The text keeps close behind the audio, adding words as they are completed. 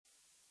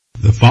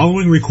The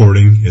following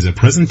recording is a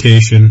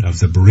presentation of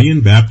the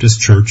Berean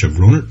Baptist Church of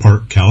Rohnert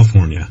Park,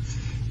 California,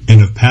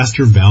 and of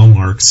Pastor Val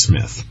Mark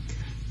Smith.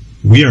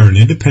 We are an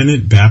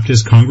independent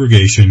Baptist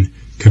congregation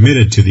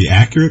committed to the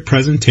accurate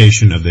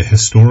presentation of the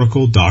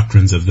historical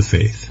doctrines of the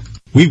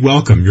faith. We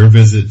welcome your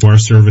visit to our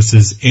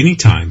services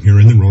anytime here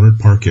in the Rohnert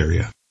Park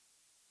area.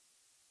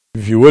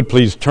 If you would,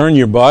 please turn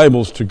your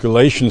Bibles to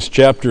Galatians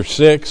chapter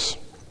 6.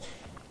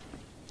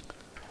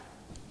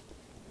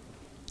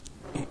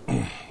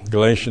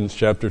 Galatians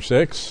chapter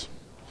 6.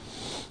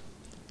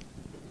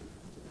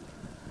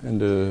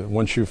 And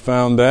once you've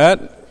found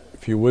that,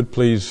 if you would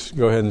please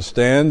go ahead and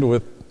stand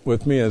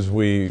with me as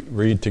we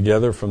read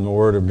together from the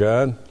Word of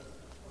God.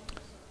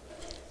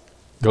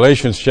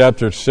 Galatians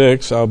chapter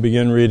 6, I'll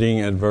begin reading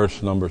at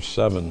verse number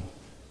 7.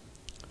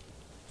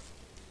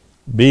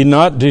 Be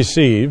not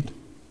deceived,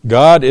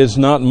 God is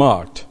not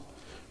mocked.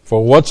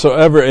 For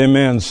whatsoever a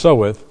man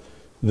soweth,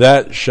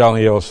 that shall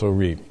he also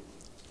reap.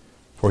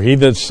 For he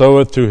that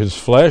soweth to his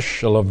flesh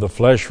shall of the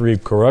flesh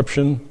reap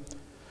corruption,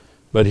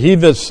 but he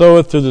that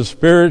soweth to the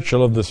Spirit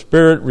shall of the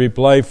Spirit reap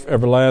life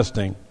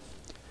everlasting.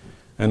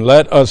 And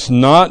let us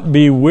not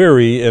be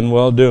weary in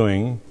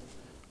well-doing,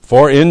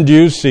 for in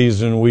due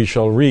season we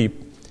shall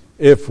reap,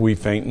 if we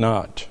faint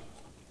not.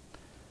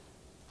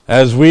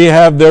 As we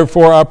have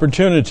therefore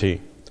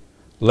opportunity,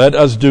 let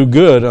us do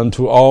good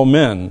unto all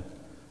men,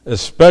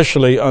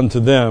 especially unto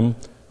them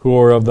who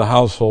are of the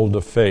household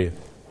of faith.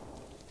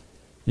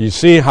 You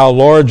see how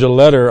large a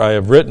letter I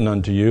have written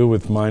unto you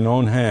with mine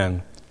own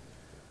hand.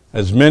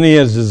 As many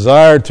as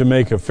desire to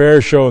make a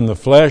fair show in the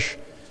flesh,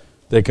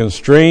 they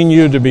constrain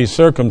you to be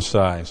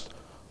circumcised,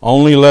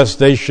 only lest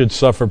they should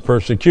suffer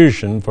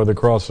persecution for the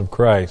cross of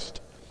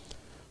Christ.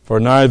 For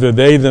neither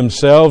they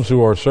themselves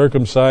who are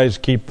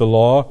circumcised keep the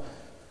law,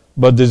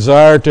 but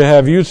desire to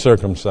have you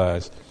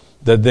circumcised,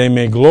 that they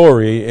may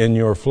glory in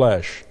your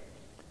flesh.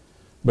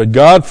 But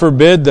God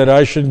forbid that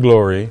I should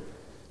glory,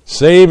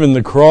 save in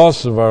the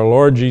cross of our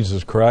Lord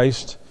Jesus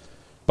Christ,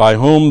 by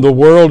whom the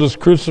world is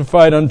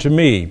crucified unto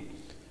me,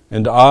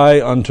 and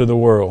I unto the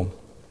world.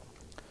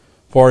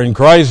 For in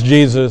Christ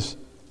Jesus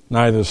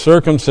neither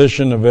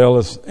circumcision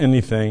availeth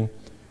anything,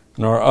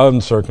 nor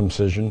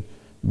uncircumcision,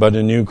 but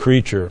a new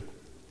creature.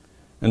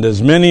 And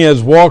as many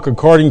as walk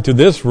according to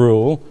this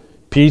rule,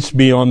 peace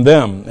be on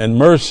them, and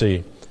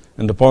mercy,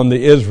 and upon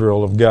the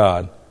Israel of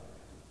God.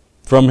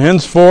 From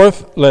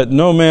henceforth let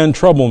no man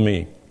trouble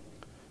me,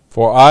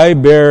 for I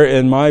bear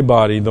in my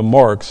body the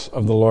marks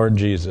of the Lord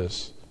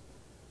Jesus.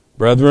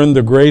 Brethren,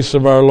 the grace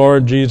of our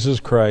Lord Jesus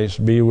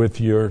Christ be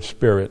with your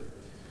spirit.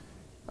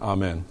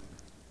 Amen.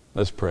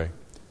 Let's pray.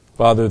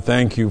 Father,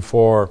 thank you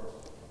for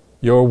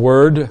your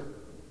word,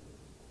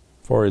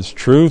 for its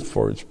truth,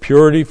 for its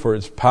purity, for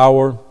its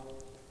power.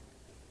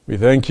 We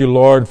thank you,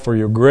 Lord, for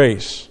your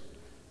grace,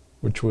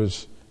 which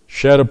was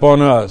shed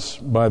upon us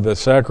by the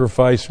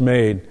sacrifice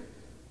made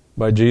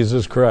by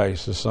Jesus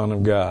Christ, the Son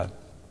of God.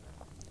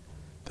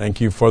 Thank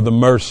you for the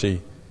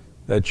mercy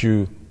that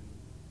you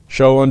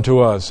show unto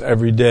us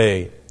every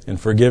day in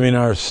forgiving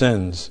our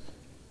sins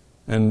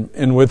and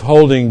in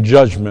withholding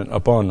judgment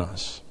upon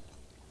us.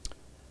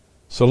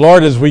 So,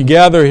 Lord, as we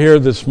gather here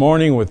this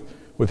morning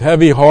with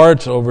heavy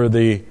hearts over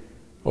the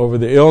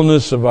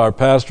illness of our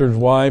pastor's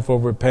wife,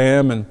 over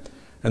Pam,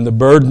 and the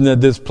burden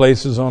that this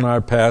places on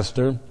our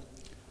pastor,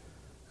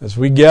 as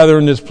we gather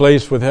in this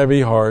place with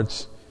heavy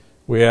hearts,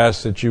 we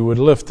ask that you would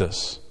lift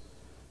us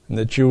and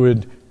that you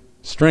would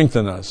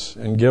strengthen us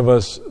and give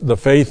us the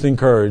faith and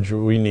courage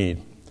we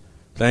need.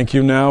 Thank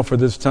you now for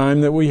this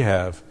time that we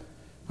have.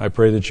 I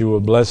pray that you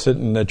will bless it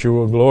and that you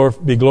will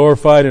be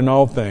glorified in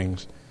all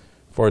things.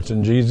 For it's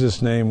in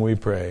Jesus' name we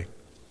pray.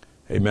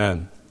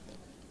 Amen.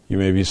 You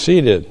may be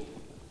seated.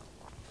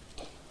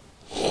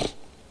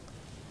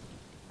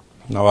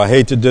 Now, I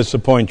hate to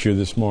disappoint you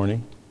this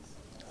morning,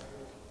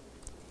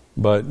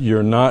 but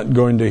you're not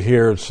going to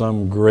hear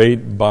some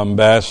great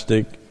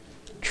bombastic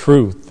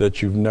truth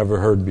that you've never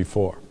heard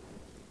before.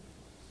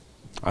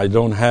 I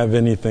don't have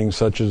anything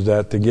such as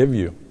that to give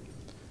you,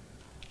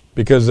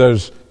 because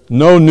there's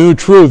no new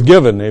truth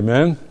given,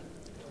 amen?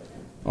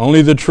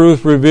 Only the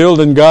truth revealed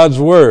in God's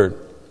Word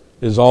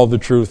is all the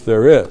truth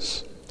there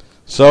is.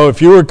 So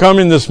if you were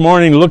coming this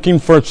morning looking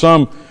for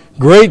some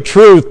great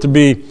truth to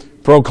be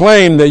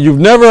proclaimed that you've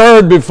never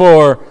heard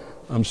before,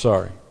 I'm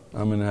sorry,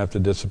 I'm going to have to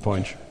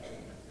disappoint you.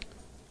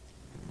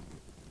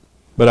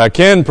 But I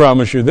can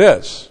promise you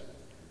this: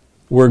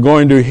 we're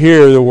going to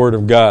hear the Word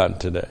of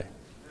God today.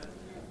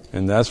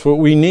 And that's what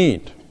we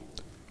need.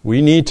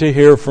 We need to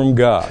hear from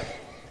God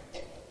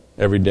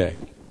every day.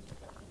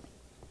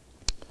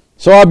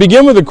 So I'll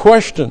begin with a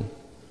question.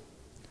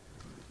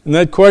 And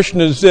that question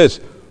is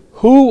this: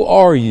 who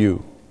are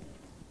you?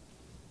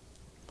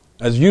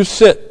 As you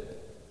sit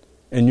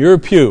in your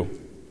pew,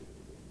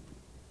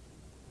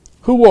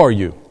 who are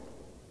you?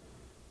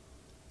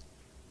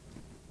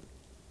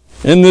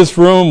 In this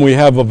room we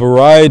have a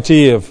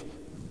variety of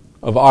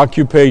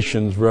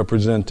occupations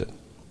represented.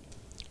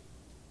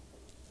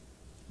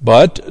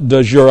 But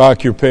does your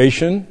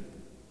occupation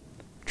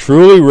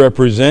truly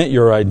represent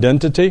your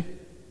identity?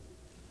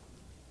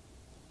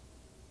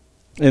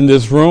 In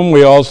this room,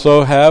 we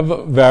also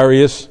have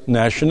various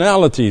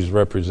nationalities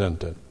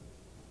represented.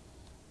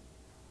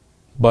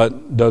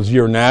 But does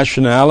your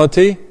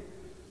nationality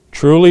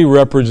truly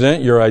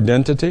represent your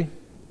identity?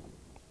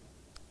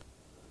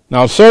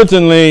 Now,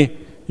 certainly,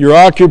 your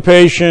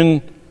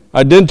occupation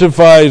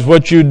identifies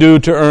what you do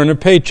to earn a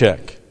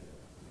paycheck,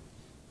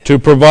 to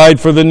provide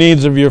for the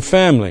needs of your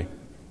family.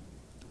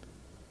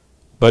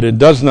 But it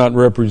does not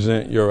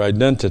represent your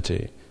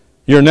identity.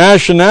 Your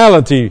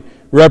nationality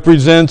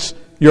represents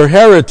your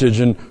heritage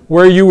and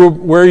where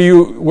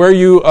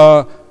you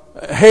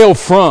hail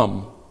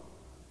from,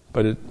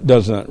 but it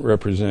does not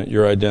represent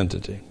your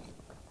identity.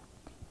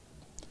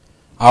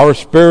 Our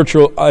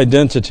spiritual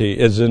identity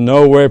is in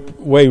no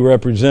way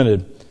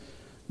represented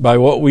by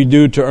what we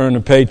do to earn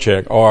a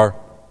paycheck or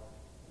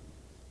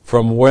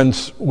from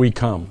whence we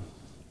come.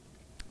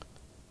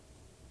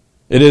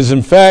 It is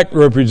in fact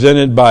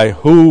represented by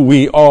who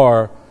we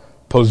are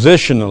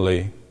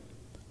positionally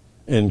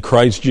in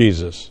Christ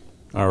Jesus,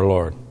 our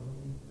Lord.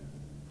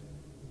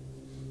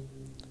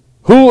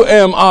 Who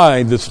am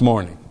I this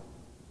morning?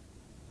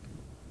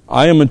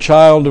 I am a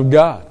child of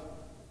God.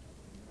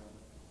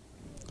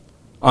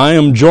 I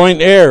am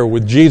joint heir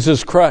with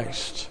Jesus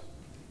Christ.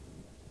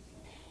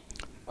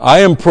 I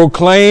am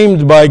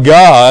proclaimed by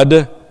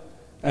God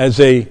as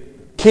a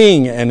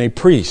king and a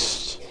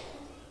priest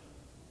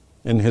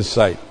in His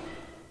sight.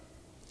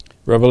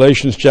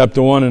 Revelations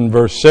chapter 1 and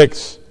verse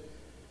 6,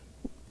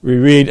 we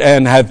read,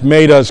 "And hath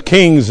made us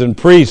kings and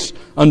priests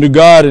unto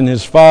God and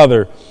His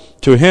Father.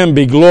 To Him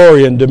be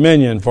glory and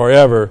dominion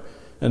forever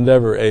and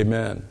ever.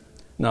 Amen."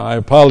 Now, I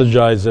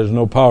apologize, there's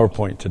no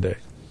PowerPoint today.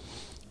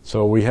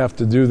 So we have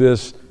to do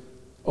this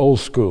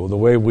old school, the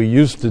way we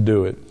used to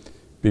do it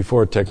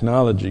before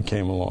technology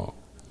came along.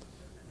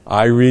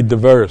 I read the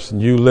verse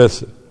and you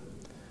listen.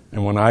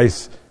 And when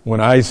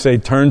I say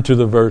turn to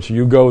the verse,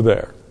 you go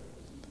there.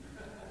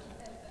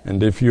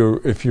 And if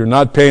you're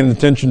not paying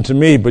attention to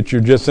me, but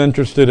you're just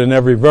interested in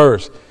every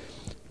verse,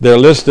 they're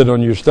listed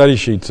on your study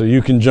sheet, so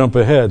you can jump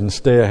ahead and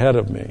stay ahead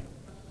of me,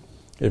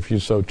 if you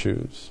so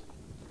choose.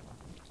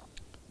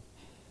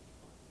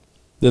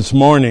 This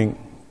morning,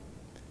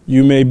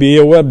 you may be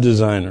a web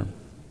designer.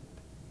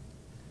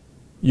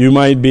 You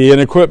might be an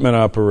equipment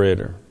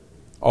operator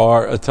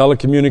or a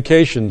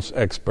telecommunications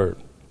expert.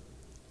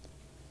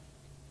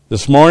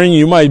 This morning,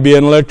 you might be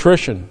an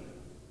electrician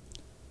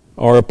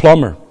or a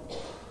plumber.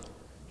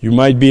 You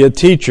might be a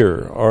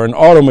teacher or an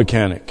auto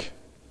mechanic.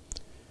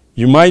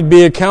 You might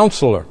be a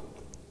counselor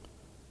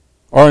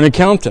or an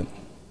accountant.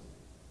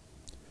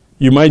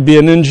 You might be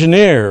an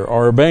engineer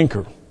or a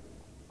banker.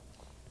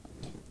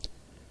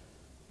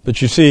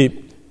 But you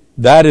see,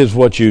 that is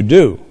what you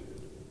do,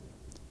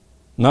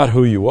 not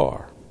who you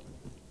are.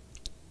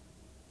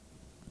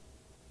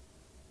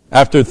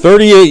 After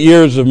 38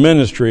 years of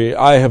ministry,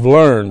 I have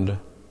learned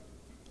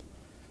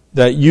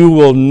that you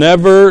will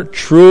never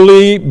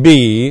truly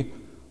be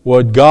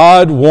what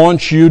God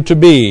wants you to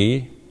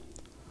be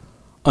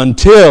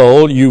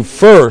until you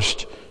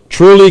first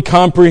truly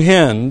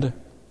comprehend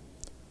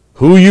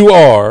who you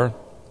are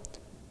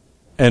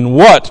and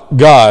what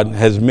God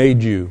has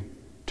made you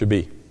to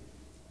be.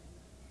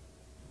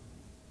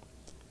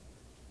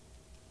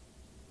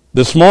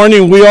 This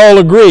morning we all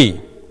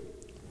agree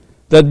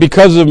that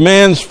because of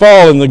man's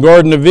fall in the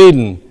Garden of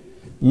Eden,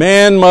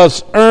 man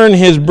must earn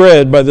his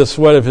bread by the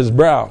sweat of his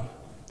brow.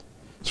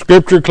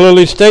 Scripture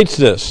clearly states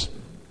this,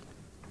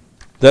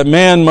 that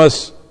man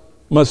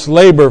must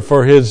labor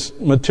for his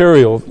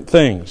material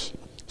things.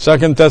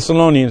 2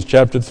 Thessalonians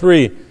chapter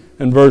 3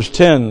 and verse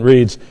 10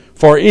 reads,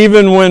 "For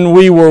even when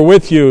we were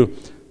with you,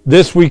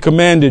 this we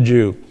commanded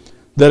you,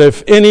 that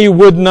if any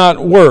would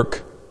not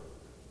work,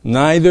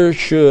 neither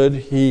should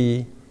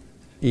he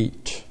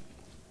eat."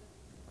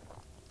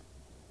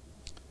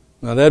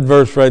 Now that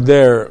verse right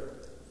there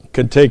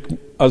could take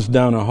us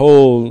down a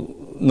whole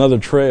another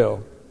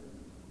trail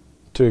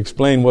to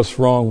explain what's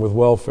wrong with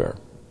welfare.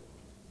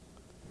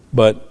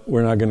 But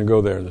we're not going to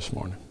go there this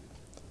morning.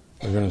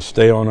 We're going to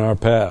stay on our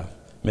path.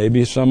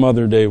 Maybe some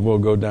other day we'll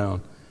go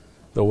down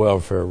the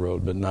welfare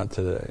road, but not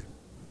today.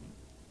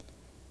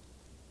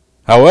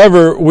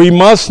 However, we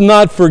must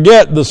not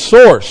forget the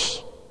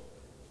source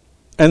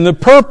and the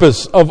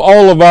purpose of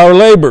all of our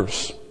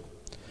labors.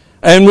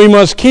 And we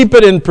must keep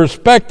it in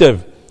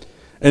perspective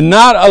and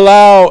not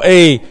allow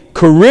a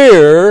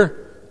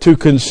career to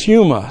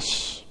consume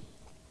us.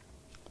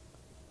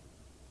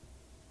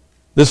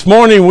 This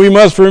morning we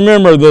must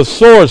remember the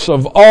source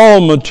of all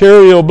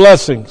material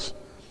blessings,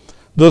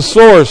 the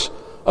source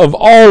of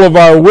all of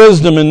our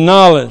wisdom and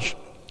knowledge,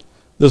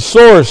 the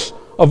source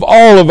of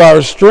all of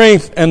our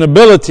strength and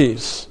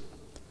abilities.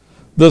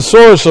 The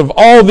source of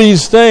all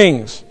these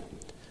things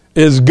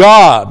is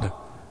God,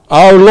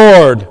 our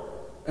Lord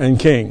and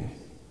King.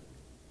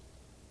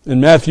 In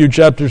Matthew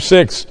chapter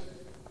 6,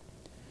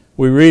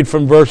 we read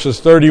from verses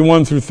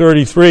 31 through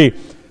 33,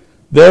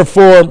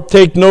 "Therefore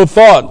take no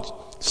thought,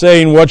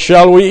 saying, what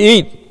shall we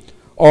eat?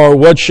 Or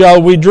what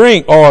shall we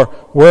drink? Or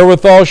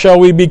wherewithal shall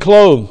we be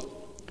clothed?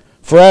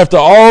 For after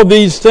all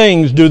these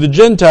things do the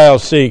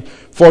Gentiles seek.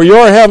 For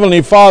your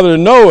heavenly Father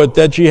knoweth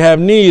that ye have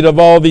need of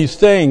all these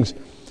things.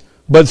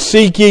 But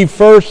seek ye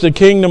first the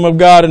kingdom of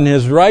God and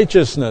his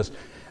righteousness,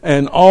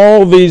 and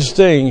all these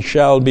things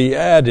shall be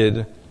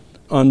added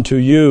unto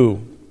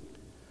you.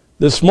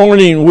 This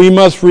morning we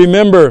must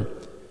remember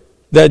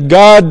that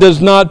God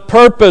does not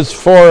purpose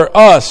for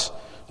us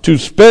to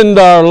spend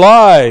our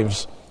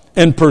lives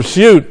in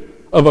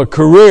pursuit of a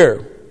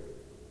career.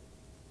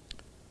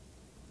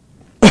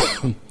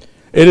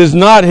 It is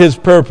not his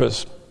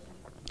purpose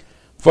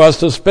for us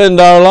to spend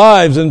our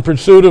lives in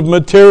pursuit of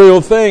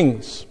material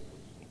things.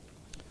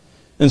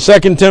 In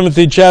 2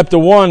 Timothy chapter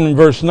 1,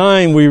 verse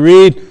 9, we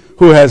read,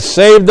 who has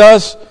saved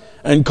us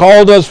and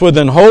called us with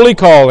an holy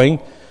calling,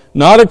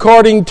 not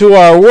according to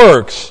our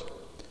works,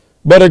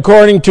 but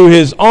according to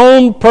his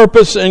own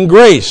purpose and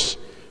grace,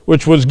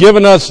 which was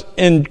given us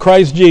in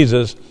Christ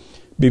Jesus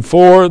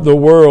before the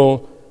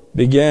world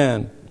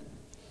began.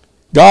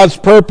 God's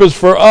purpose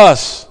for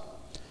us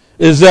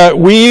is that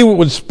we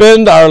would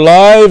spend our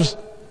lives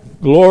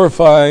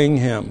glorifying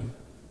him.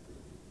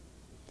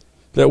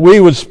 That we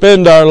would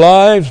spend our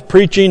lives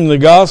preaching the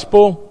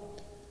gospel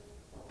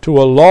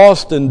to a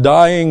lost and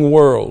dying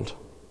world.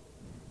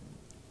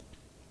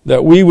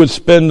 That we would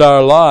spend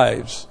our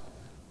lives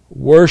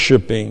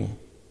worshiping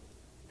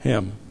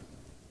him.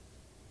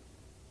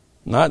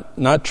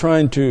 Not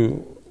trying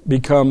to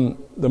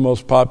become the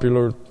most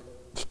popular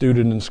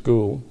student in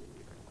school.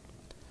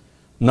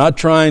 Not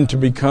trying to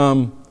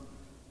become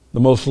the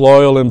most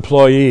loyal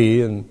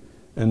employee and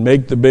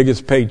make the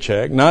biggest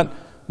paycheck.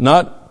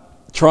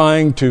 Not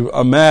trying to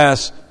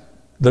amass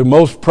the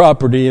most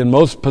property and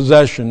most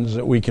possessions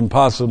that we can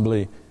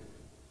possibly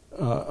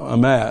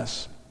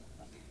amass.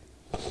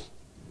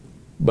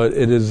 But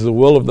it is the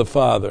will of the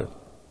Father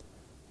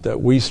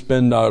that we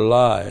spend our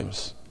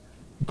lives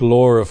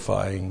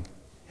glorifying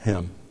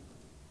him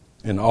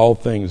in all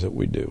things that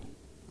we do.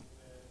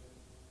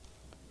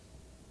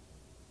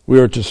 We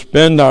are to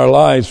spend our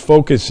lives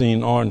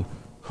focusing on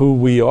who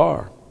we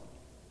are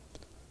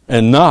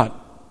and not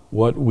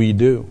what we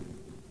do.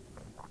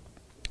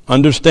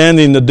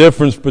 Understanding the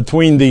difference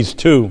between these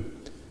two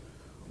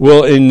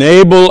will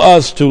enable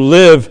us to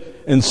live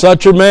in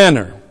such a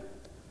manner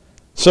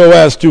so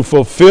as to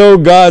fulfill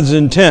God's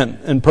intent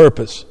and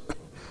purpose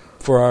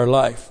for our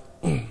life.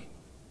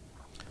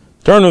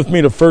 Turn with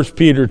me to 1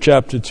 Peter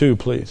chapter 2,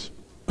 please.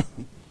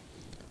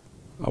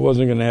 I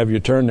wasn't going to have you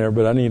turn there,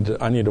 but I need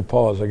to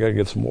pause. I got to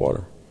get some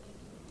water.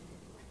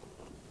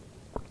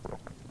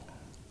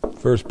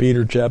 1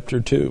 Peter chapter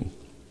 2.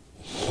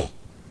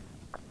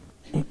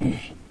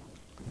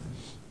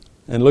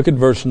 And look at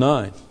verse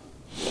 9.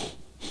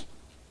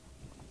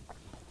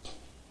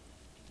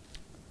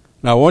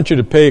 Now I want you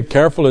to pay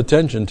careful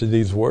attention to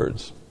these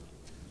words.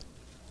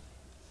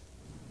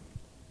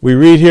 We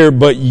read here,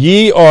 but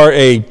ye are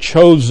a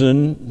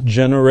chosen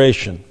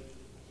generation,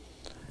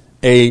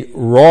 a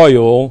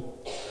royal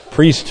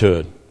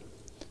priesthood,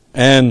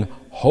 and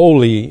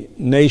holy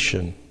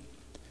nation,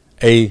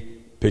 a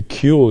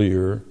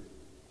peculiar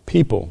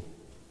people,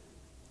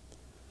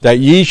 that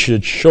ye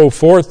should show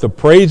forth the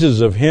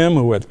praises of him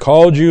who hath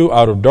called you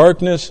out of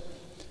darkness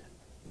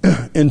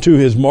into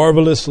his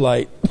marvelous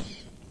light.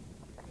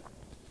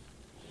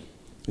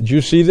 Did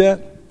you see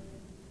that?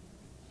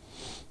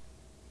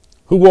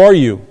 Who are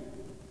you?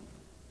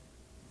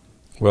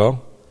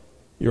 Well,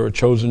 you're a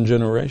chosen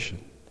generation.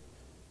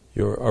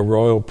 You're a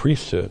royal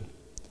priesthood.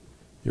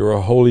 You're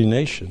a holy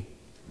nation.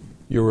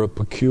 You're a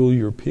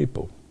peculiar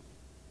people.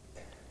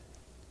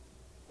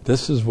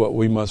 This is what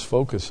we must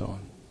focus on.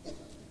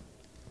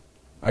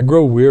 I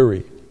grow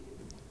weary.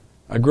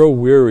 I grow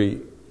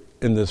weary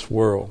in this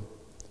world.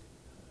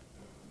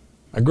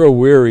 I grow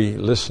weary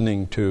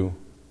listening to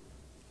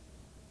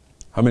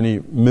how many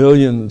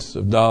millions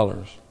of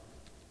dollars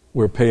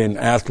we're paying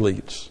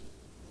athletes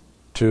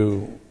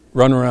to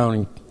run around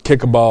and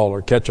kick a ball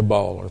or catch a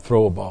ball or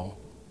throw a ball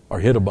or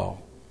hit a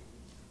ball.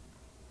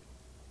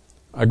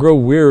 I grow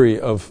weary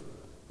of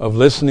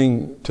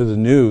listening to the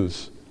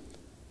news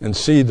and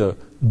see the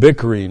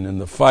bickering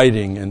and the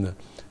fighting and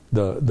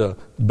the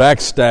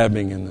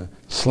backstabbing and the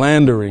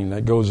slandering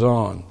that goes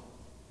on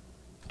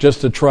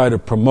just to try to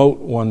promote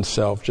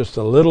oneself just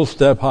a little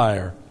step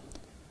higher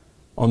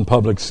on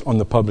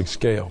the public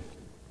scale.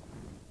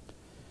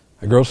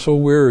 I grow so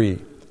weary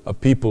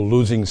of people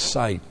losing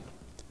sight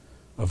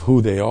of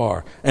who they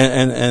are.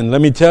 And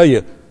let me tell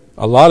you,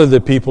 a lot of the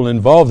people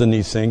involved in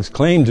these things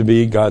claim to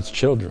be God's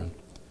children.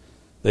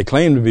 They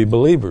claim to be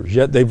believers,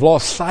 yet they've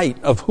lost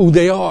sight of who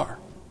they are.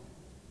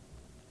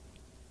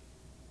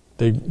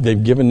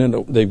 They've given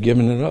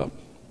it up.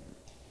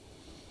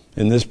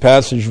 In this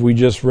passage we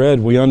just read,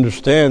 we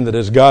understand that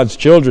as God's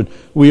children,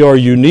 we are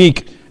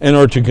unique and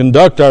are to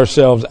conduct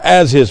ourselves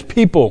as his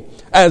people,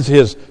 as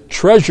his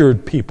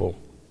treasured people.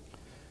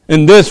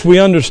 In this we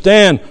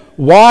understand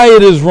why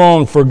it is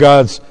wrong for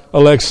God's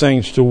elect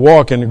saints to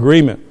walk in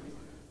agreement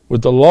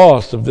with the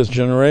lost of this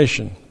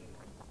generation.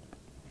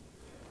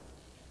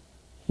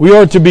 We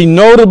are to be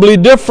notably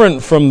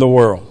different from the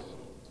world.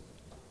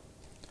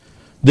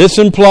 This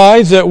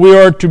implies that we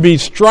are to be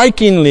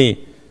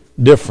strikingly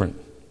different.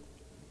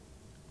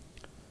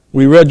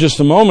 We read just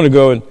a moment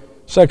ago in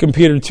 2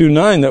 Peter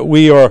 2:9 that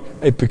we are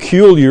a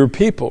peculiar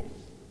people.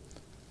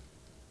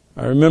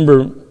 I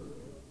remember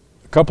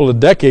a couple of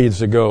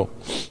decades ago,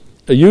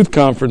 a youth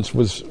conference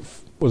was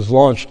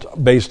launched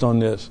based on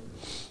this.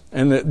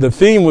 And the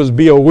theme was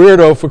be a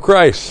weirdo for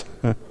Christ.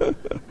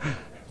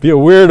 Be a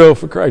weirdo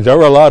for Christ. There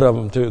were a lot of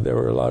them too. There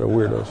were a lot of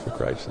weirdos for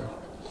Christ there.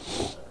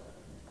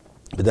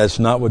 But that's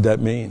not what that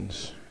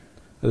means.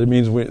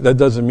 That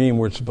doesn't mean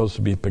we're supposed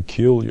to be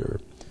peculiar.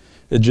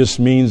 It just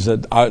means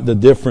that the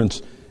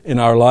difference in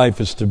our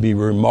life is to be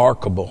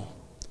remarkable.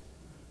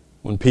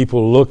 When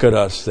people look at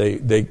us, they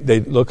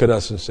look at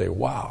us and say,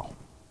 wow,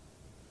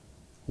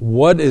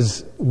 what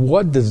does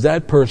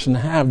that person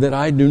have that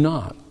I do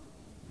not?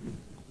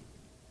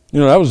 You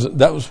know,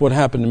 that was what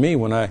happened to me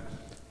when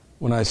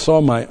I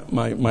saw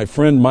my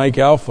friend Mike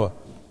Alpha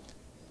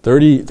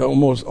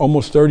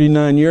almost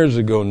 39 years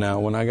ago now.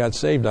 When I got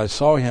saved, I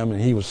saw him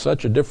and he was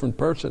such a different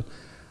person.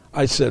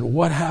 I said,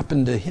 what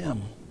happened to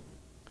him?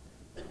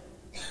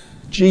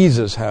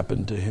 Jesus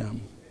happened to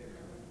him.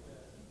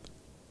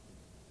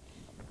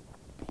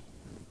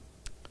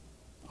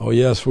 Oh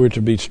yes, we're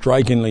to be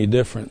strikingly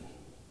different.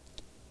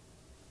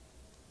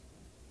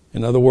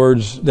 In other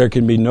words, there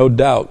can be no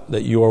doubt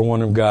that you are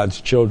one of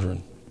God's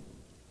children.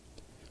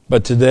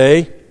 But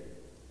today,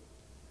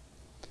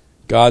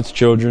 God's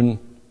children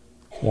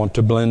want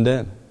to blend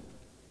in.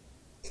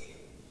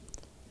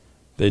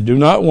 They do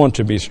not want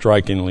to be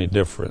strikingly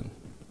different.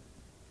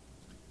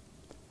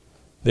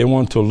 They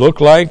want to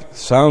look like,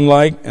 sound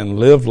like, and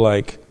live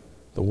like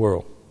the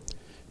world.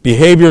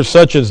 Behavior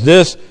such as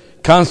this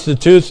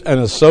constitutes an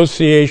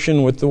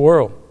association with the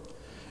world.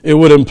 It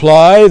would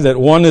imply that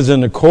one is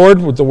in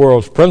accord with the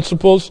world's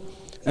principles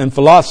and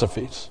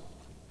philosophies.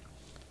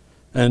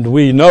 And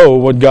we know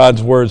what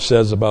God's Word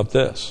says about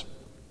this.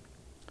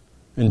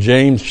 In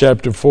James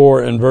chapter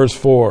 4 and verse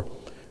 4,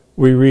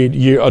 we read,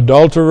 Ye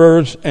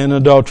adulterers and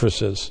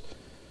adulteresses,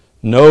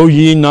 know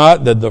ye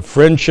not that the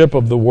friendship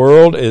of the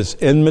world is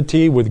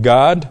enmity with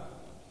God?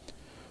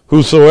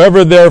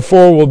 Whosoever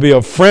therefore will be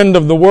a friend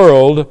of the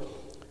world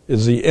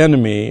is the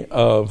enemy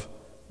of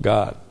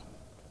God.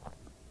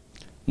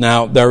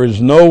 Now, there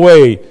is no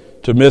way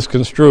to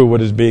misconstrue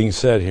what is being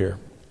said here.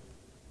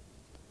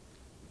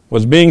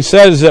 What's being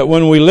said is that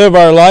when we live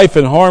our life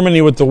in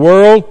harmony with the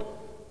world,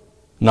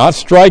 not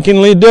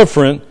strikingly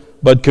different,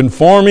 but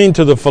conforming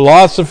to the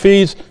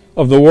philosophies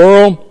of the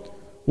world,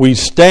 we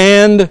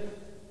stand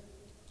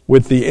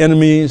with the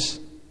enemies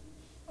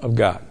of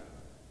God.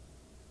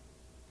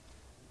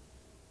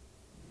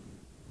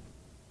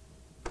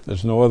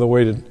 There's no other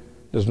way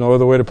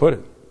to put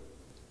it.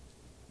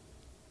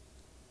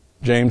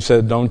 James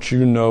said, don't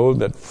you know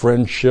that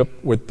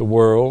friendship with the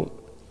world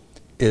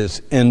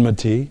is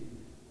enmity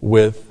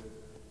with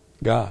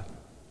God?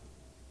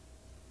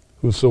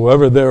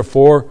 Whosoever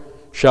therefore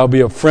shall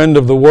be a friend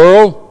of the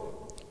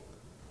world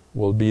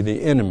will be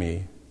the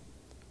enemy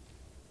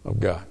of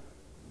God.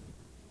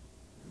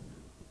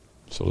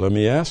 So let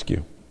me ask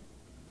you,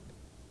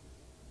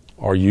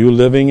 are you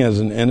living as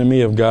an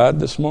enemy of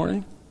God this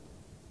morning?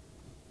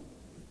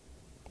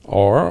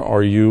 Or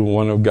are you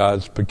one of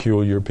God's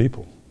peculiar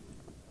people?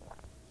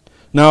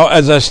 Now,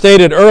 as I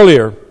stated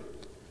earlier,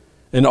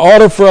 in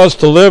order for us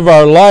to live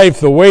our life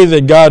the way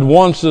that God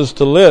wants us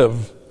to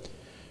live,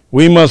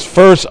 we must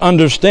first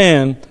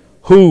understand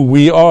who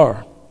we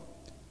are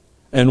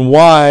and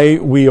why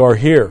we are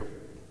here.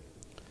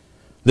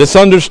 This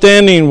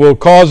understanding will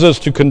cause us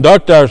to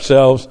conduct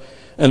ourselves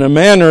in a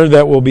manner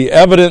that will be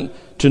evident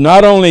to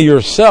not only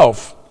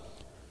yourself,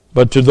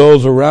 but to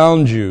those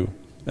around you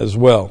as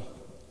well.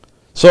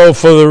 So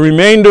for the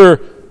remainder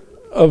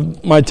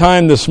of my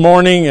time this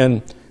morning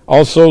and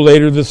also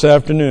later this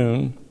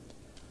afternoon,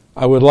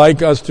 I would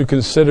like us to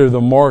consider the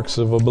marks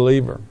of a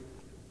believer.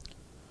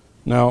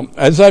 Now,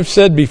 as I've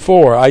said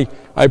before,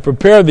 I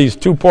prepare these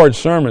two-part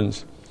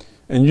sermons,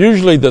 and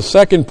usually the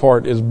second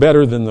part is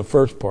better than the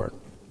first part.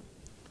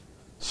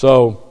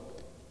 So,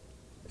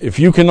 if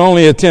you can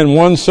only attend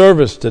one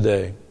service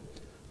today,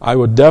 I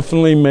would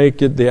definitely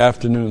make it the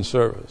afternoon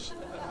service,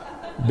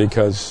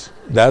 because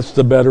that's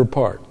the better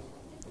part.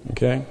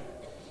 Okay?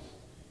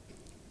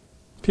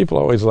 People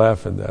always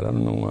laugh at that. I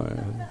don't know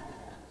why.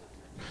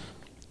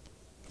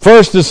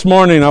 First, this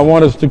morning, I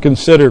want us to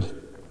consider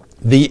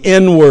the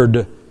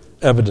inward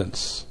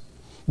evidence.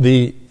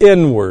 The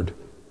inward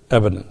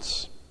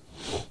evidence.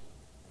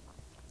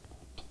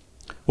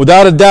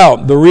 Without a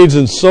doubt, the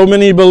reason so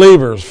many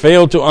believers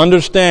fail to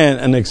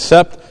understand and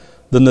accept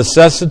the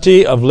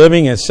necessity of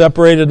living a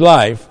separated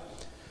life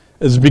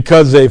is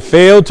because they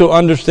fail to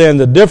understand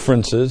the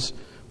differences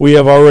we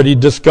have already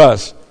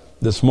discussed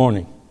this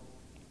morning.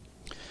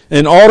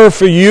 In order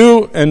for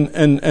you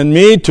and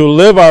me to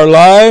live our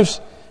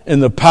lives in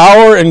the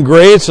power and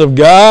grace of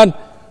God,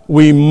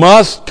 we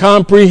must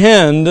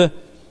comprehend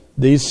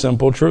these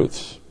simple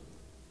truths.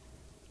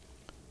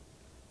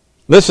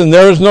 Listen,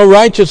 there is no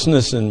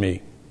righteousness in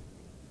me.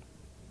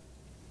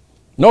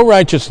 No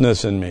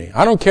righteousness in me.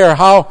 I don't care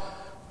how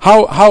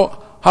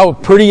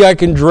pretty I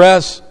can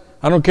dress.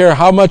 I don't care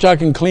how much I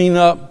can clean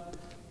up.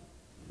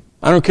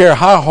 I don't care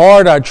how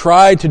hard I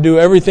try to do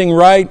everything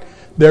right.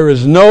 There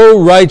is no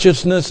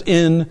righteousness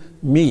in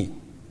me.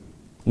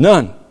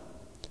 None.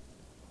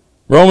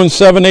 Romans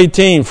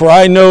 7:18, for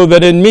I know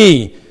that in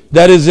me,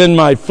 that is in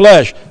my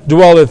flesh,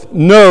 dwelleth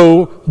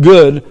no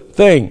good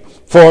thing.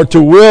 For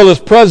to will is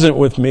present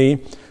with me,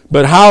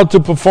 but how to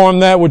perform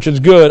that which is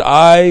good,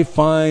 I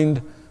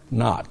find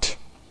not.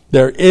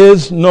 There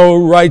is no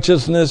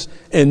righteousness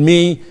in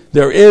me.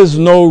 There is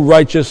no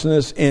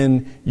righteousness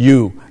in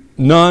you.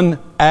 None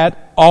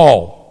at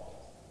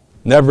all.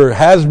 Never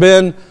has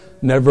been,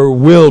 never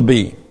will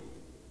be.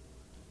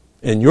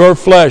 In your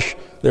flesh,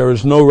 there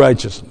is no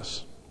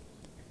righteousness.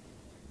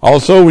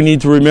 Also, we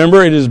need to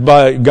remember it is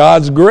by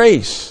God's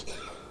grace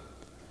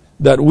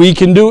that we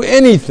can do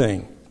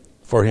anything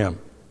for Him.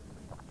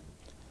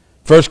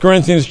 1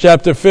 Corinthians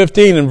chapter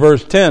 15 and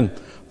verse 10,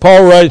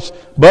 Paul writes,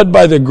 but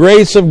by the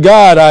grace of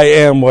God I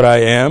am what I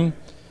am,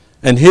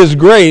 and His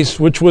grace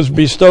which was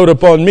bestowed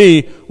upon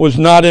me was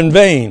not in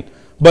vain,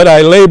 but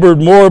I labored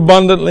more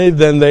abundantly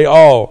than they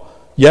all.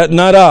 Yet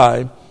not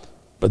I,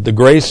 but the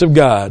grace of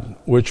God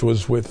which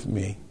was with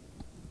me.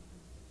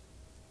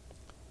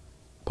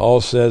 Paul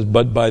says,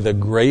 but by the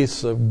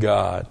grace of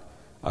God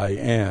I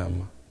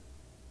am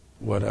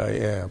what I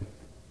am.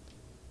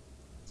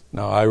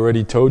 Now, I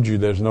already told you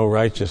there's no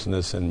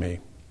righteousness in me,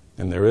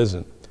 and there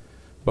isn't.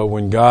 But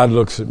when God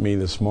looks at me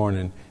this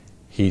morning,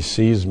 He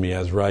sees me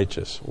as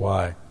righteous.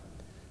 Why?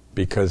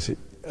 Because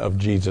of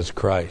Jesus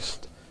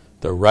Christ.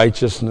 The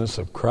righteousness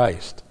of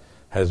Christ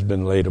has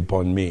been laid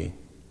upon me.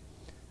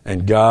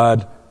 And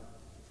God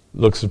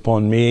looks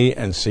upon me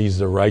and sees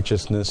the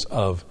righteousness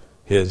of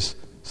His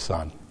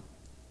Son.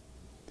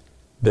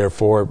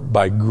 Therefore,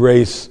 by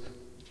grace,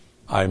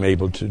 I'm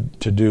able to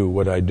do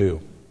what I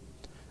do.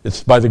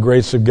 It's by the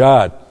grace of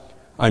God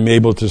I'm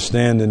able to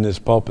stand in this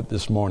pulpit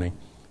this morning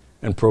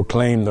and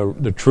proclaim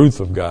the truth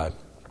of God.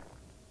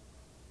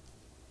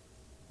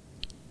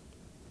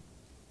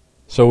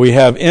 So we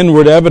have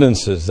inward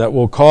evidences that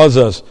will cause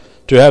us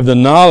to have the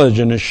knowledge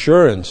and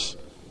assurance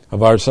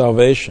of our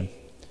salvation.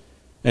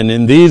 And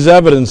in these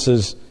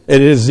evidences,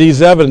 it is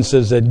these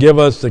evidences that give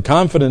us the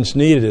confidence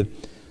needed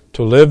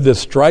to live the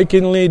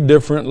strikingly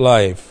different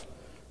life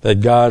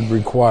that God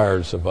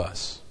requires of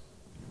us.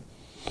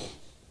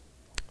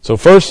 So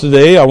first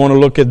today, I want to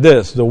look at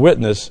this, the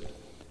witness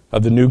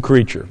of the new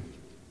creature.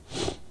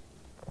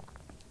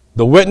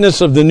 The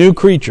witness of the new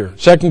creature.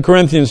 2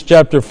 Corinthians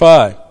chapter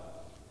 5.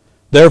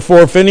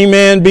 Therefore, if any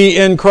man be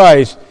in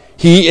Christ,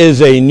 he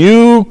is a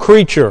new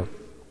creature.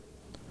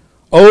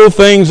 Old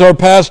things are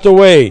passed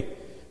away.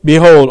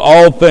 Behold,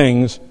 all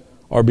things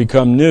are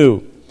become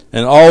new.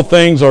 And all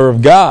things are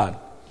of God,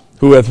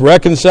 who hath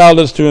reconciled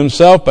us to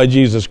Himself by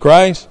Jesus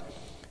Christ,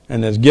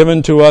 and has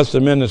given to us the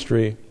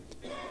ministry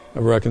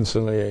of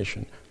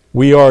reconciliation.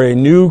 We are a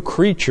new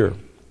creature.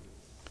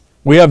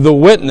 We have the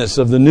witness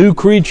of the new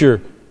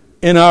creature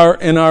in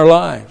our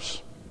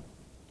lives.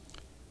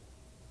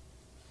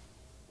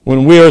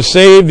 When we are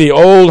saved, the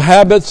old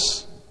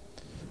habits,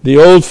 the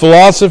old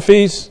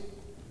philosophies,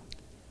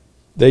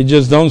 they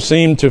just don't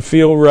seem to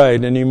feel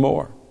right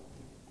anymore.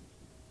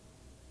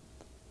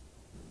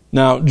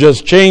 Now,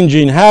 just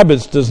changing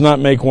habits does not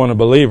make one a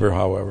believer,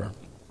 however.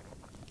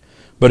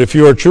 But if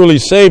you are truly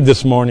saved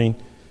this morning,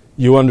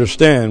 you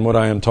understand what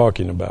I am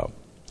talking about.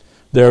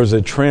 There is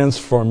a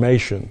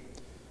transformation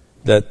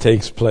that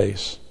takes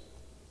place.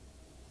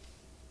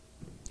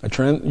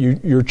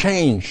 You're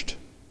changed.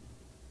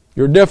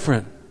 You're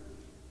different.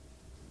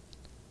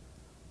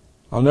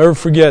 I'll never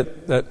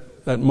forget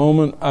that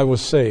moment I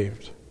was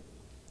saved.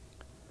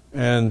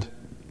 And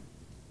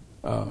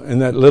in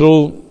that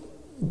little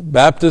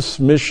Baptist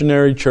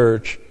missionary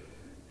church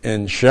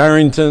in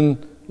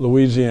Sherrington,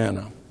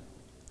 Louisiana.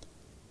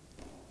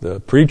 The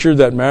preacher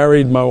that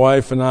married my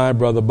wife and I,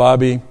 Brother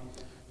Bobby,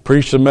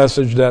 preached a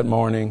message that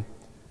morning.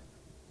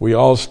 We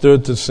all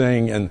stood to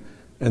sing, and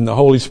the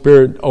Holy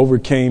Spirit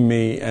overcame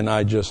me, and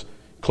I just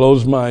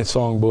closed my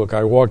songbook.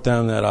 I walked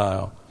down that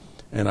aisle,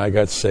 and I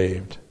got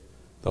saved.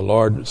 The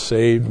Lord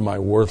saved my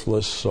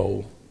worthless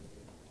soul.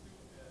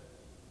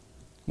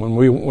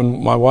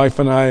 When my wife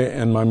and I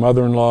and my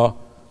mother-in-law,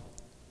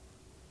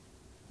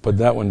 put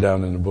that one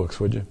down in the books,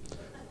 would you?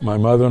 My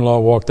mother-in-law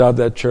walked out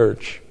that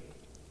church.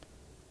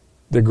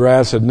 The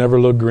grass had never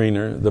looked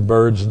greener. The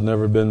birds had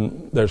never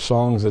been, their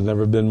songs had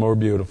never been more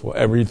beautiful.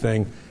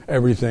 Everything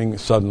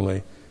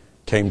suddenly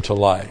came to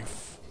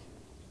life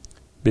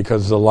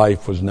because the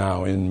life was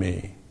now in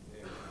me.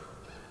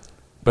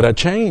 But I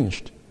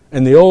changed.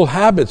 And the old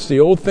habits,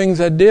 the old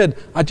things I did,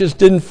 I just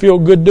didn't feel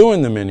good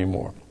doing them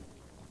anymore.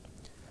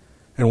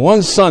 And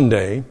one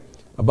Sunday,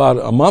 about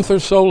a month or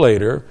so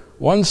later,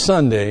 one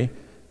Sunday,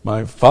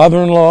 my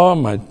father-in-law,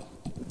 my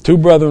two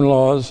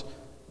brother-in-laws,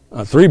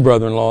 three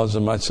brother-in-laws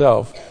and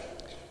myself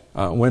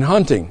went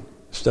hunting.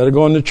 Instead of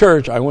going to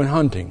church, I went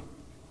hunting.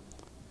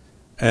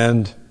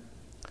 And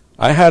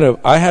I had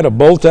a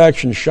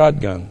bolt-action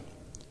shotgun.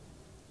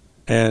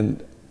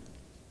 And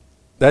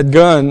that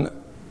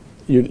gun,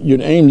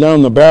 you'd aim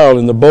down the barrel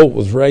and the bolt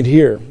was right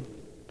here.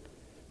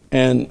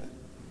 And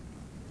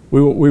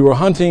we were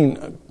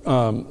hunting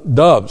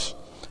doves.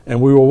 And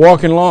we were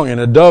walking along, and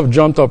a dove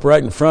jumped up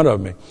right in front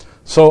of me.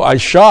 So I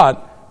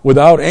shot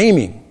without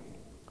aiming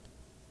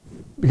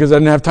because I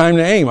didn't have time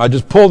to aim. I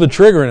just pulled the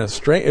trigger, and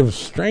it was a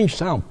strange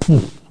sound.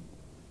 Poof.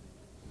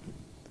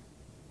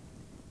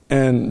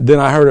 And then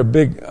I heard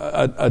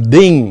a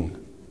ding.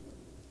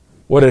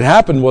 What had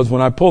happened was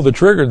when I pulled the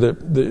trigger,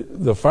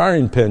 the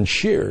firing pin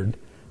sheared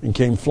and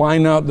came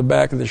flying out the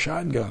back of the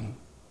shotgun.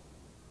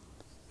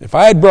 If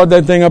I had brought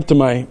that thing up to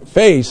my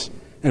face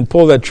and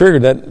pulled that trigger,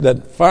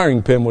 that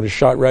firing pin would have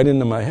shot right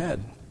into my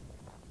head.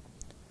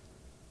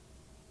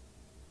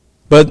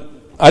 But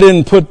I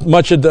didn't put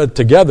much of that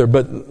together.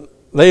 But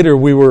later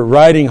we were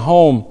riding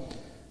home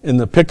in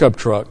the pickup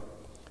truck,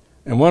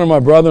 and one of my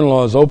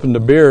brother-in-laws opened a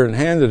beer and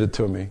handed it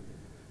to me.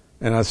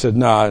 And I said,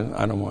 "No,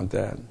 I don't want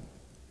that."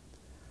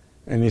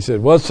 And he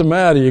said, "What's the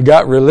matter? You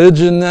got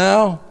religion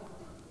now?"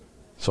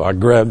 So I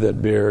grabbed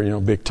that beer,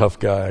 big tough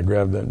guy. I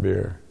grabbed that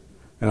beer.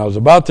 And I was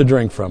about to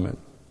drink from it.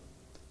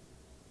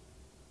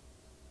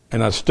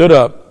 And I stood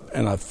up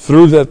and I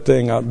threw that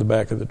thing out the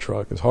back of the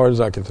truck as hard as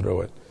I could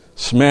throw it.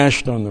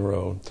 Smashed on the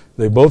road.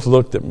 They both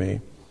looked at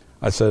me.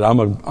 I said,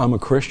 I'm a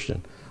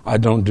Christian. I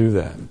don't do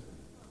that.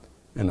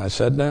 And I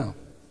sat down.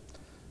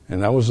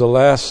 And that was the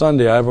last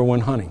Sunday I ever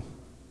went hunting.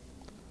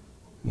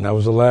 And that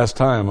was the last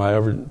time I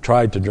ever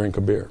tried to drink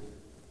a beer.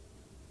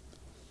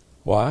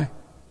 Why?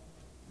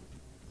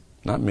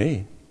 Not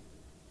me.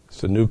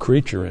 It's the new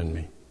creature in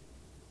me.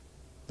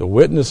 The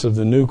witness of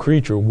the new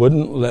creature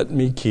wouldn't let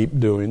me keep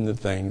doing the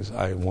things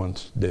I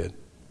once did.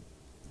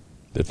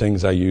 The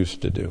things I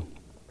used to do.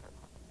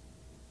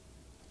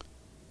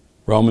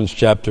 Romans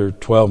chapter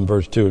 12 and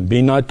verse 2. And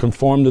be not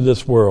conformed to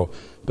this world,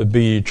 but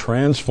be ye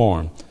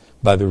transformed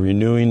by the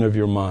renewing of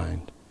your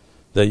mind,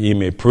 that ye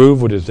may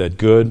prove what is that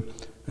good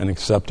and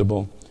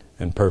acceptable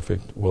and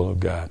perfect will of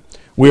God.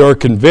 We are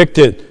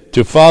convicted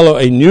to follow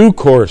a new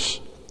course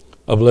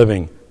of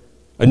living,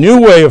 a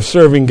new way of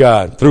serving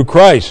God through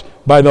Christ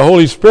by the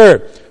Holy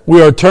Spirit.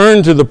 We are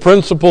turned to the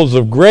principles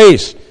of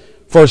grace,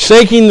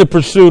 forsaking the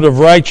pursuit of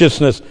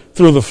righteousness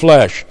through the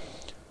flesh.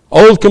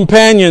 Old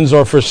companions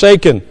are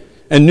forsaken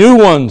and new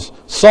ones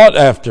sought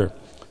after.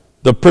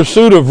 The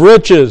pursuit of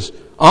riches,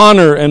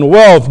 honor, and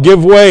wealth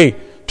give way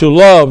to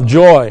love,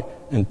 joy,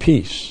 and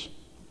peace.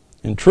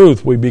 In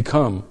truth, we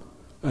become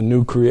a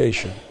new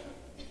creation,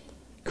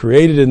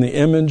 created in the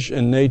image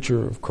and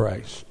nature of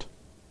Christ.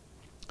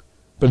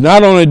 But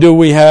not only do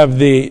we have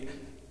the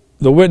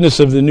witness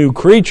of the new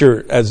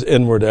creature as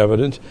inward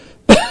evidence,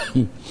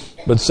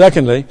 but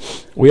secondly,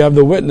 we have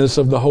the witness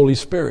of the Holy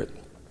Spirit.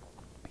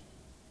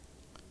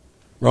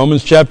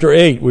 Romans chapter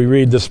 8, we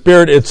read, the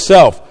Spirit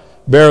itself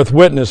beareth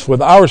witness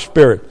with our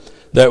spirit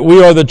that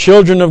we are the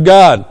children of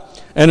God.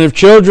 And if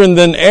children,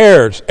 then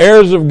heirs,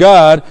 heirs of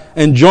God,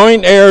 and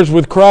joint heirs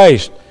with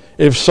Christ,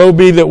 if so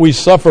be that we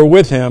suffer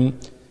with him,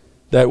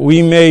 that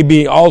we may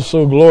be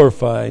also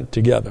glorified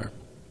together.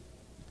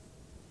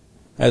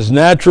 As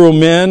natural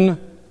men,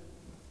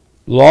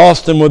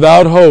 lost and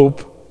without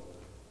hope,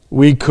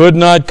 we could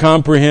not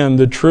comprehend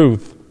the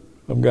truth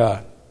of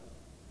God.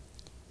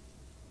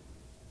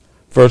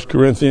 1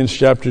 Corinthians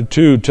chapter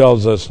 2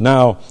 tells us,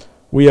 now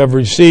we have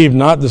received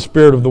not the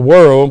spirit of the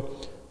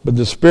world, but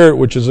the Spirit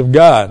which is of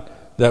God,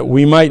 that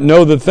we might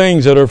know the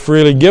things that are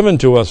freely given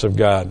to us of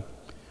God,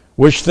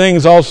 which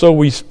things also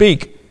we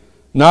speak,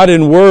 not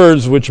in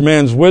words which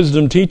man's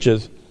wisdom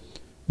teacheth,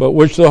 but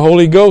which the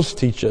Holy Ghost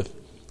teacheth,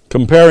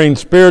 comparing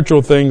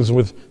spiritual things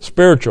with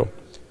spiritual.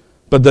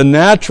 But the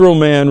natural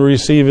man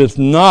receiveth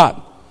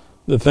not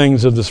the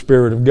things of the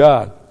Spirit of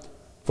God,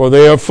 for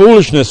they are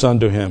foolishness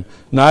unto him.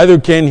 Neither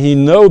can he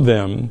know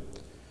them,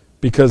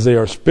 because they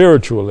are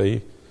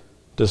spiritually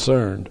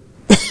discerned.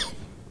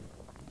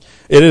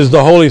 It is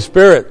the Holy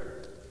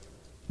Spirit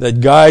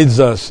that guides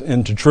us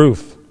into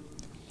truth.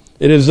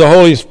 It is the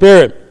Holy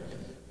Spirit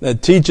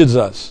that teaches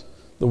us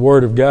the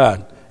Word of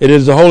God. It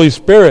is the Holy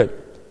Spirit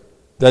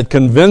that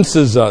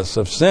convinces us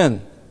of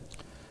sin.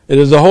 It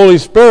is the Holy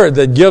Spirit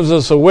that gives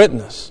us a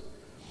witness.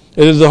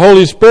 It is the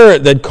Holy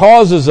Spirit that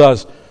causes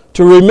us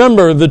to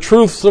remember the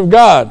truths of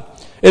God.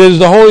 It is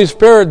the Holy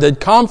Spirit that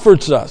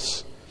comforts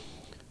us.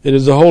 It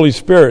is the Holy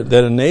Spirit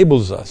that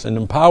enables us and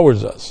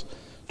empowers us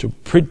to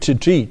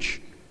teach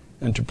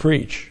and to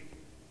preach.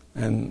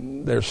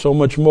 And there's so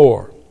much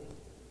more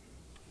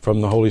from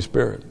the Holy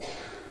Spirit.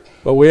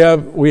 But we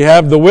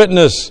have the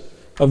witness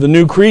of the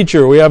new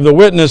creature. We have the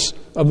witness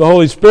of the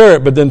Holy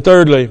Spirit. But then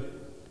thirdly,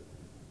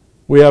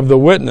 we have the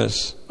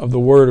witness of the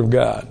Word of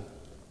God.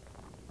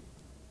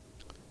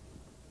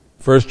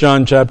 1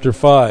 John chapter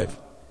 5,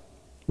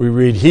 we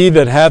read, he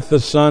that hath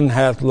the Son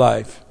hath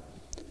life,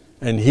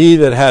 and he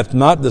that hath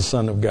not the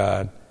Son of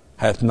God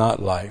hath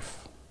not life.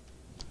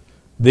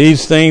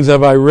 These things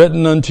have I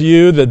written unto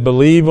you that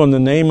believe on the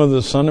name of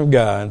the Son of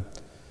God,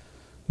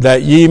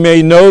 that ye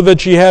may know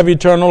that ye have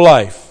eternal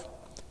life,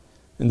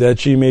 and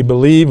that ye may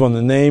believe on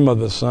the name of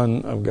the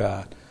Son of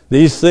God.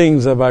 These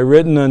things have I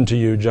written unto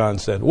you, John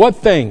said. What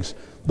things?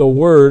 The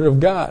Word of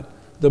God,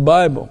 the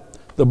Bible.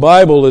 The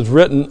Bible is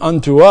written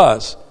unto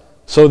us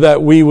so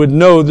that we would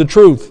know the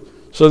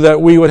truth, so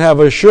that we would have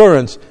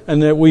assurance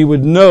and that we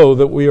would know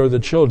that we are the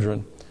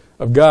children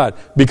of God.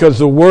 Because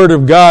the Word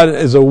of God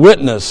is a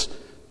witness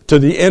to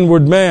the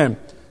inward man.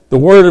 The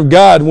Word of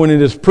God, when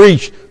it is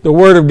preached, the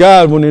Word of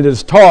God, when it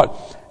is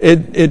taught,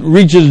 it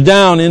reaches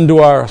down into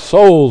our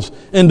souls,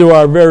 into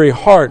our very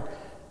heart,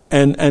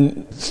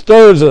 and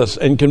stirs us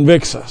and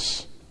convicts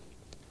us.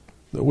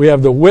 That we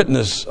have the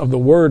witness of the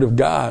Word of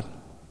God.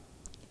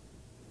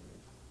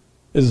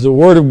 It is the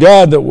Word of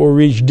God that will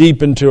reach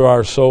deep into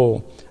our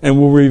soul and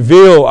will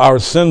reveal our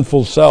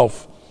sinful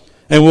self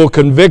and will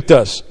convict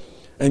us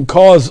and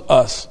cause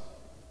us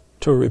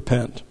to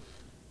repent.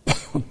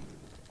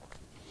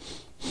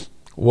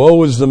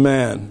 Woe is the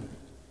man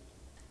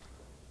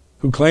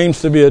who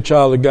claims to be a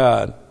child of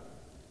God,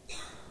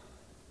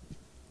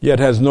 yet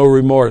has no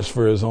remorse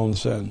for his own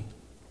sin.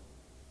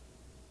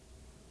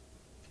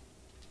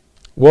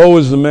 Woe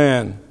is the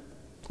man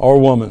or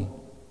woman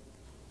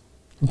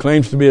who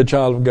claims to be a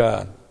child of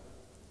God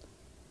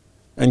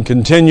and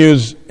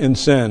continues in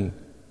sin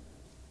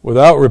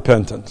without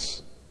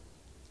repentance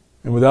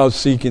and without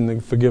seeking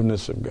the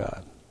forgiveness of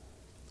God.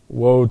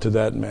 Woe to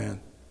that man.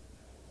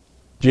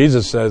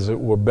 Jesus says it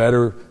were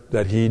better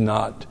that he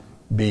not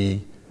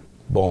be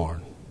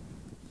born.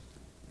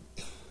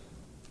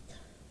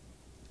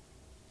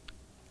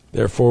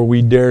 Therefore,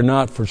 we dare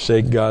not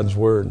forsake God's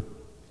word.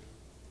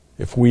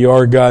 If we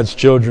are God's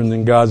children,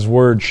 then God's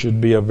word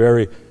should be at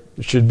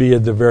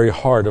the very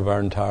heart of our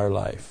entire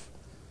life.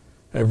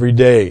 Every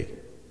day,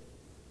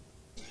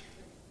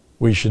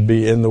 we should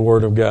be in the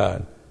Word of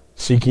God,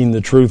 seeking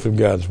the truth of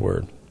God's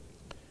word.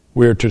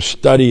 We are to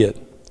study it.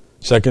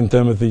 2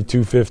 Timothy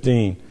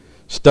 2:15.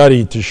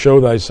 Study to show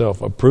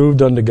thyself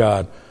approved unto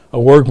God, a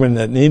workman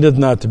that needeth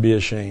not to be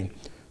ashamed,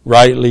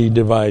 rightly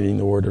dividing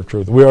the word of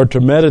truth. We are to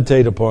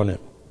meditate upon it.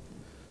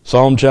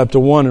 Psalm chapter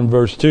 1 and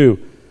verse 2.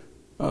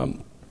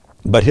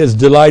 But his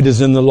delight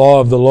is in the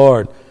law of the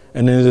Lord,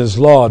 and in his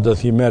law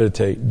doth he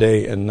meditate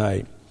day and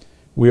night.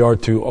 We are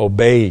to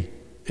obey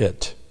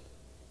it.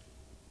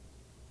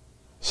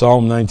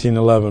 Psalm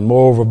 19:11.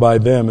 Moreover, by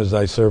them is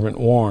thy servant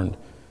warned,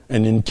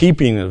 and in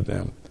keeping of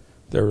them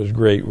there is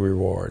great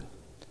reward.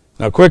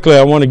 Now quickly,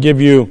 I want to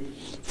give you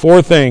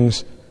 4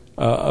 things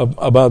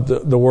about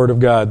the Word of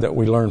God that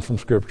we learn from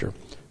Scripture.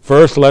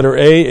 First, letter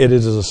A, it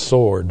is a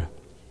sword.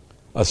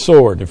 A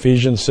sword,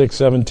 Ephesians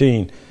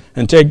 6:17.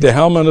 And take the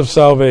helmet of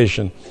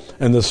salvation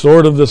and the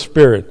sword of the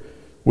Spirit,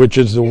 which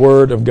is the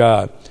Word of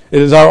God.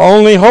 It is our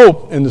only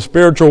hope in the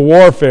spiritual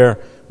warfare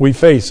we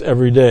face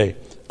every day.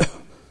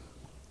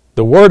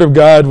 The Word of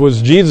God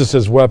was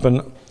Jesus'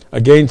 weapon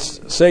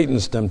against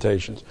Satan's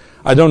temptations.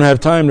 I don't have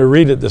time to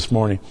read it this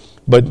morning,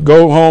 but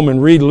go home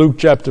and read Luke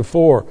chapter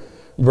 4,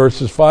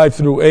 verses 5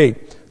 through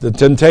 8, the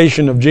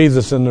temptation of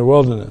Jesus in the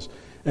wilderness.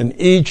 And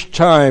each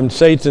time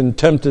Satan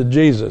tempted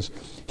Jesus,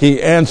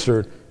 he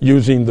answered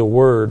using the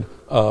Word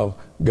of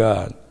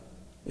God.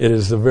 It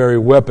is the very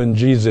weapon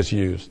Jesus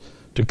used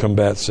to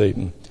combat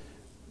Satan.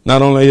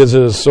 Not only is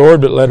it a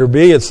sword, but letter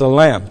B, it's a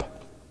lamp.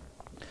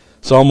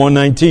 Psalm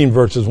 119,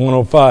 verses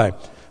 105.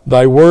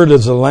 Thy word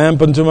is a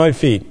lamp unto my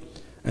feet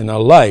and a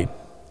light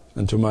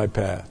unto my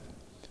path.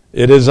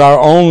 It is our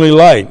only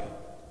light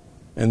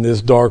in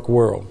this dark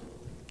world.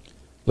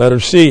 Letter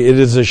C, it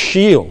is a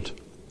shield.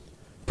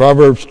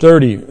 Proverbs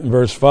 30,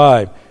 verse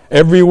 5.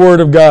 Every word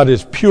of God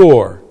is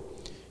pure.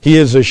 He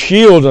is a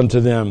shield unto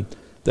them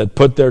that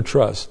put their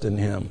trust in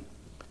him.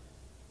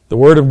 The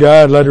word of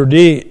God, letter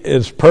D,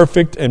 is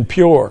perfect and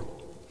pure.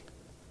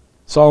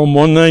 Psalm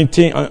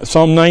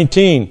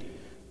 19,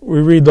 we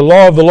read, the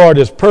law of the Lord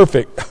is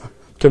perfect,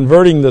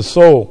 converting the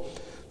soul.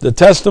 The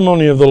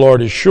testimony of the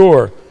Lord is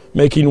sure,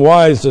 making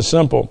wise the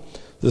simple.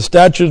 The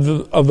statutes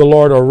of the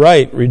Lord are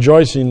right,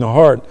 rejoicing the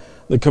heart.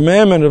 The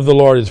commandment of the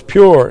Lord is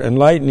pure,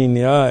 enlightening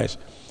the eyes.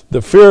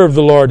 The fear of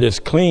the Lord is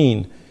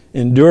clean,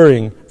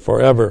 enduring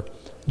forever.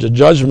 The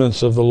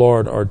judgments of the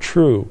Lord are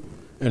true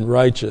and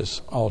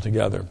righteous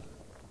altogether.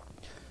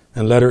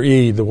 And letter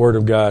E, the word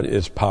of God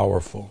is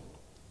powerful.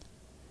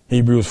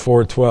 Hebrews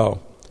 4:12.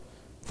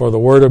 For the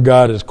word of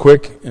God is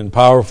quick and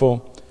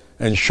powerful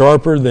and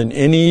sharper than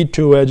any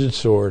two-edged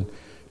sword,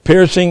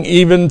 piercing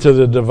even to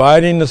the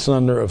dividing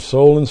asunder of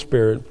soul and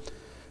spirit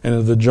and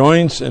of the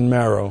joints and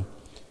marrow,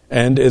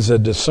 and is a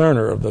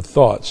discerner of the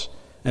thoughts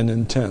and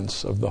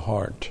intents of the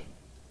heart.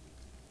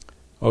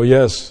 Oh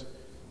yes,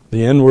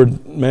 the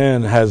inward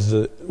man has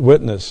the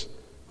witness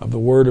of the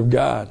Word of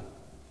God.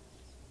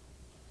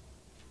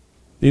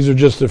 These are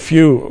just a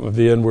few of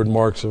the inward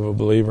marks of a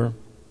believer.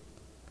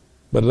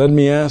 But let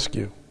me ask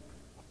you,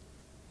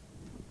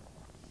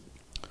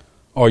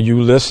 are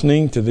you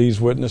listening to these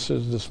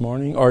witnesses this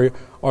morning?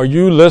 Are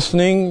you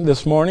listening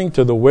this morning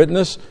to the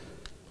witness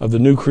of the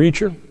new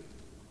creature?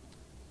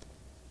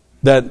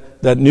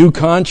 That new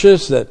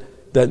conscience, that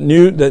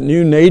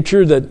new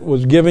nature that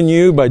was given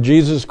you by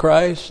Jesus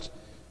Christ?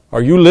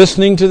 Are you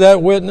listening to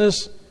that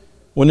witness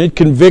when it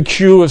convicts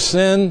you of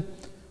sin?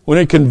 When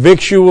it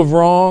convicts you of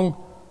wrong?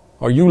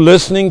 Are you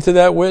listening to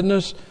that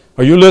witness?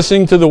 Are you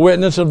listening to the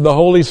witness of the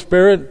Holy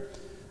Spirit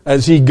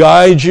as He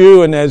guides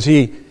you and as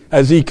He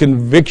He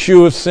convicts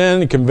you of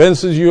sin,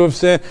 convinces you of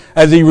sin,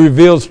 as He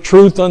reveals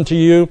truth unto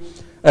you,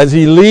 as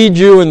He leads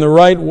you in the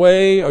right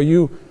way? Are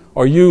you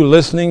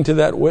listening to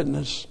that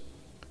witness?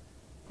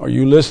 Are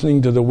you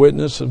listening to the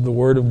witness of the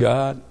Word of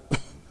God?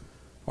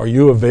 Are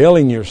you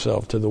availing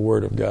yourself to the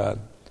Word of God?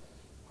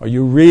 Are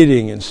you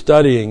reading and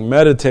studying,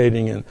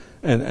 meditating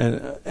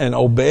and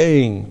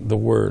obeying the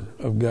Word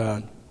of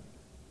God?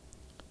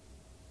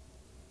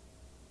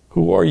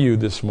 Who are you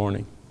this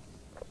morning?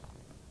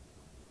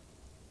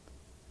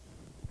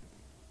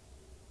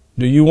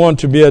 Do you want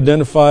to be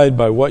identified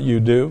by what you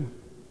do?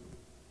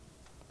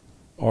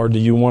 Or do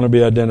you want to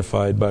be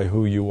identified by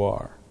who you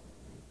are?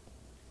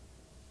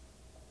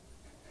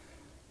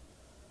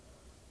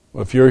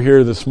 Well, if you're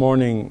here this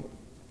morning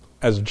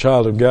as a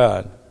child of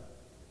God,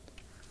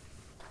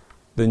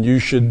 then you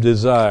should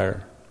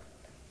desire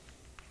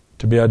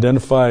to be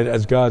identified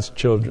as God's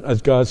children,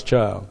 as God's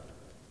child,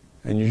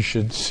 and you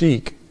should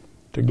seek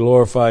to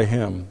glorify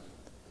Him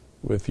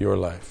with your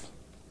life.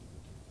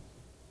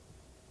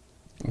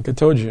 Like I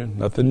told you,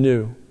 nothing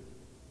new,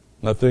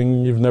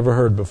 nothing you've never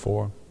heard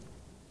before.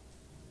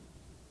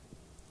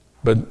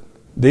 But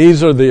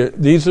these are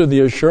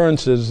the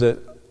assurances that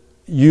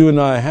you and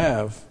I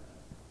have,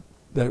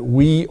 that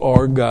we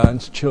are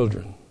God's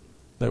children,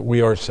 that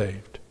we are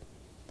saved.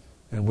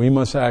 And we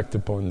must act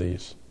upon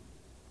these.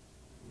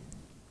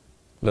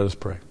 Let us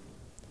pray.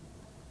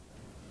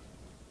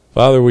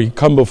 Father, we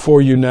come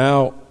before you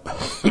now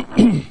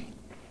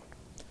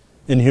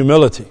in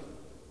humility.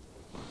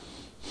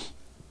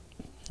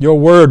 Your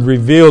word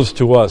reveals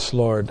to us,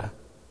 Lord,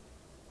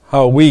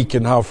 how weak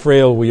and how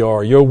frail we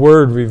are. Your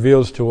word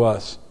reveals to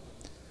us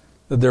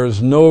that there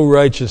is no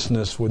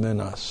righteousness within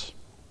us.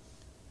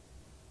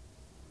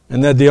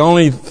 And that the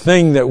only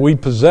thing that we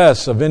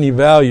possess of any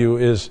value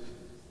is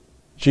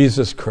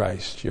Jesus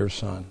Christ, your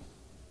Son.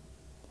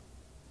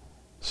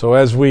 So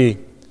as we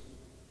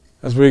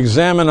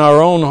examine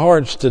our own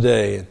hearts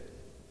today,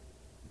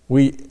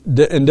 we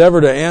endeavor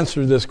to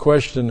answer this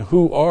question,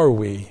 who are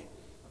we?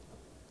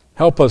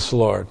 Help us,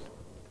 Lord.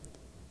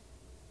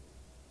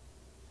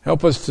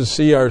 Help us to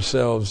see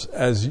ourselves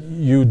as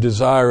you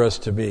desire us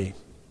to be.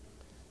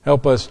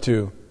 Help us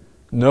to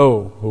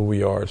know who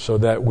we are so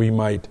that we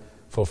might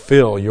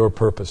fulfill your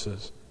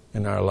purposes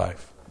in our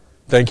life.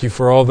 Thank you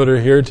for all that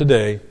are here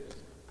today.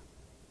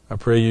 I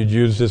pray you'd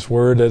use this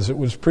word as it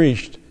was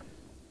preached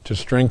to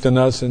strengthen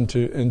us and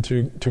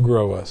to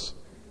grow us.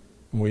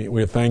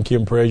 We thank you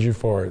and praise you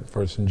for it.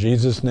 For it's in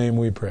Jesus' name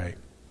we pray.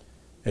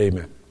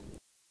 Amen.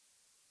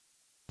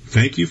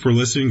 Thank you for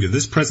listening to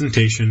this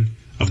presentation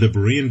of the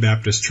Berean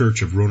Baptist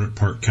Church of Rohnert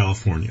Park,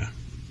 California.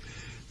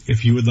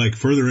 If you would like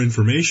further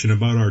information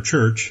about our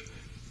church,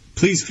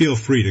 please feel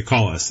free to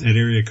call us at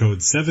area code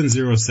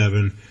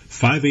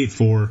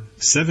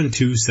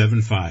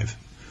 707-584-7275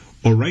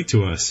 or write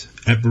to us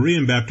at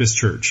Berean Baptist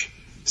Church,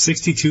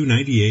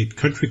 6298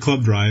 Country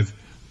Club Drive,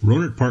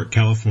 Rohnert Park,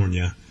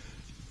 California,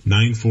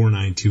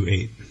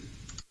 94928.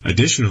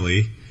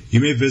 Additionally, you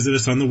may visit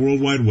us on the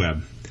World Wide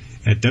Web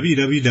at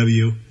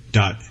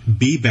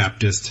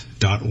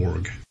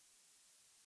www.bbaptist.org.